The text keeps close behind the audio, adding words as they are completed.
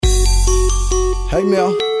Hey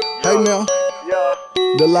now, Yeah.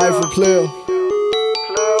 the life of Playa.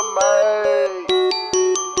 Playa-Made.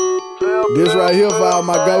 This right here for all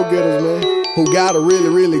my go-getters, man, who gotta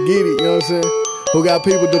really get it, you know what I'm saying? Who got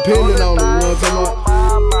people depending on them, you know what I'm talking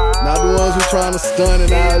about? Not the ones who trying to stun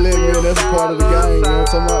and all that, man, that's a part of the game, you know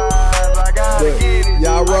what I'm talking about? But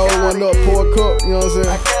y'all roll one up, pour a cup, you know what I'm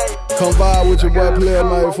saying? Come vibe with your boy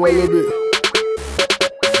Playa-Made for a little bit.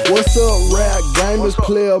 What's up, rap gamers?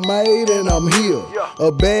 Playa-Made and I'm here.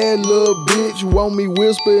 A bad little bitch want me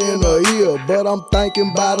whisper in her ear, but I'm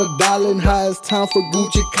thinking about $1 and how it's time for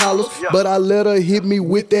Gucci collars. But I let her hit me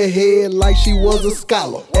with that head like she was a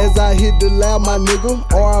scholar. As I hit the lab, my nigga,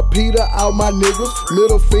 R.I.P. to all my niggas.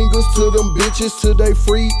 Middle fingers to them bitches till they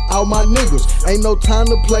free all my niggas. Ain't no time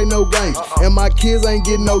to play no games, and my kids ain't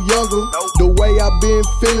getting no younger. The way I been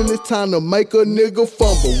feeling, it's time to make a nigga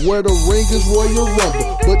fumble. Where the ring is Royal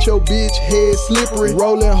Rumble, but your bitch head slippery.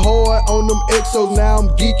 Rolling hard on them exos, now I'm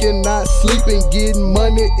geeking, not sleeping. Getting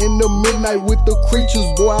money in the midnight with the creatures,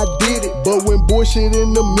 boy I did it. But when bullshit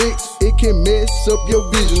in the mix, it can mess up your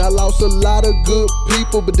vision. I lost a lot of good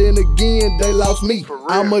people, but then again, they lost me.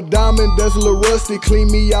 I'm a diamond that's a little rusty, clean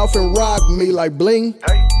me off and rock me like bling,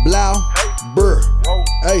 blow, burr.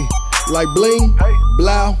 Hey, like bling,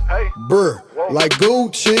 blow, burr. Like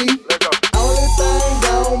Gucci. Only thing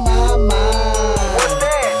on my mind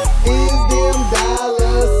is them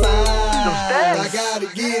dollar signs. I gotta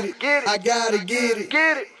get it, I gotta get it.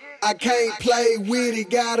 I can't play with it,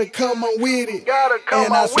 gotta come on with it.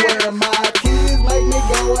 And I swear my kids make me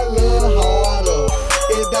go a little harder.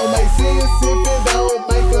 It don't make sense if it don't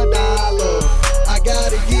make $1. I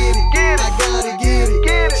gotta get it, I gotta get it.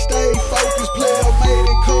 Stay focused, Playa-Made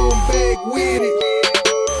and come back with it.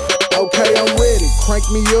 Okay, I'm ready. Crank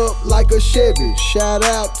me up like a Chevy. Shout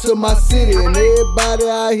out to my city and everybody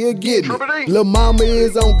out here getting it. Lil' mama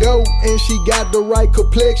is on go and she got the right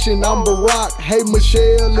complexion. I'm Barack, hey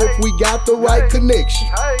Michelle, if we got the right connection.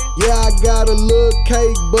 Yeah, I got a little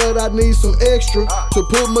cake, but I need some extra to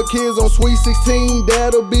put my kids on Sweet 16.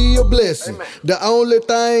 That'll be a blessing. The only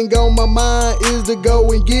thing on my mind is to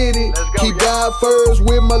go and get it. Keep God first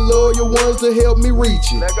with my loyal ones to help me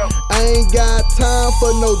reach it. I ain't got time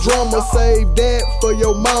for no drama. Save that for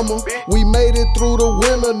your mama. We made it through the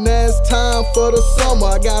winter, now it's time for the summer.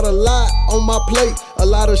 I got a lot on my plate, a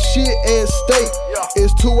lot of shit at stake.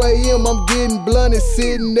 It's 2 a.m., I'm getting blunted,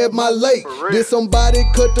 sitting at my lake. Did somebody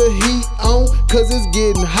cut the heat on? Cause it's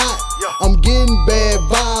getting hot. I'm getting bad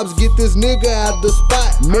vibes, get this nigga out the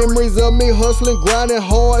spot. Memories of me hustling, grinding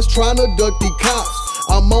hard, trying to duck these cops.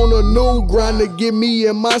 I'm on a new grind to get me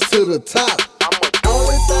and my to the top.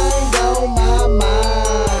 Only thing on my mind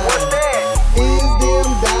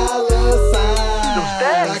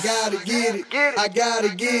I gotta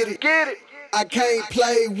get it. I can't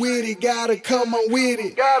play with it, gotta come on with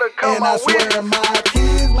it. And I swear my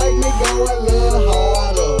kids make me go a little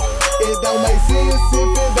harder. It don't make sense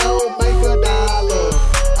if it don't make $1.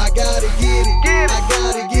 I gotta get it, I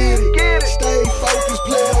gotta get it. Stay focused,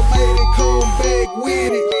 Playa-Made and come back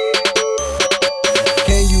with it.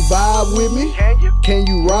 Can you vibe with me? Can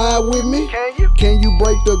you ride with me? Can you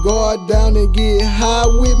break the guard down and get high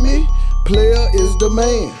with me? Playa is the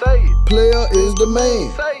man, Playa is the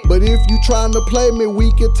man. But if you tryna play me,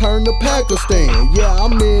 we can turn to Pakistan. Yeah,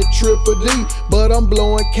 I'm in Triple D, but I'm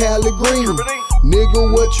blowing Cali green.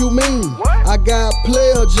 Nigga, what you mean? I got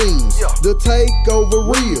player jeans, the takeover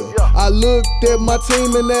real. I looked at my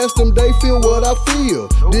team and asked them they feel what I feel.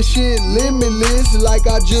 This shit limitless, like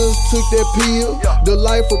I just took that pill. The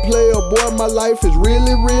life of Playa, boy, my life is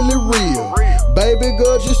really real. Baby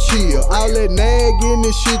girl, just chill. All that nagging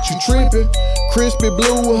and shit, you trippin'. Crispy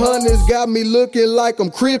blue honey's got me looking like I'm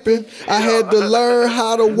crippin'. I had to learn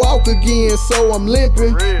how to walk again, so I'm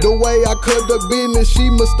limping. The way I cut the business, she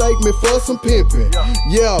mistake me for some pimpin'.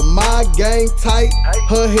 Yeah, my game tight,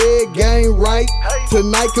 her head game right.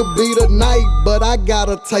 Tonight could be the night, but I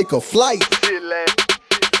gotta take a flight.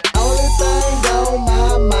 Only thing on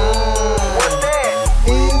my mind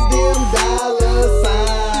is them dollar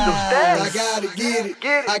signs. I gotta get it,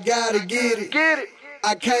 I gotta get it.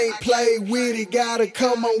 I can't play with it, gotta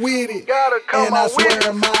come on with it. And I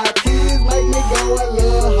swear my kids make me go a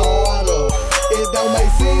little harder. It don't make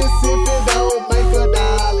sense if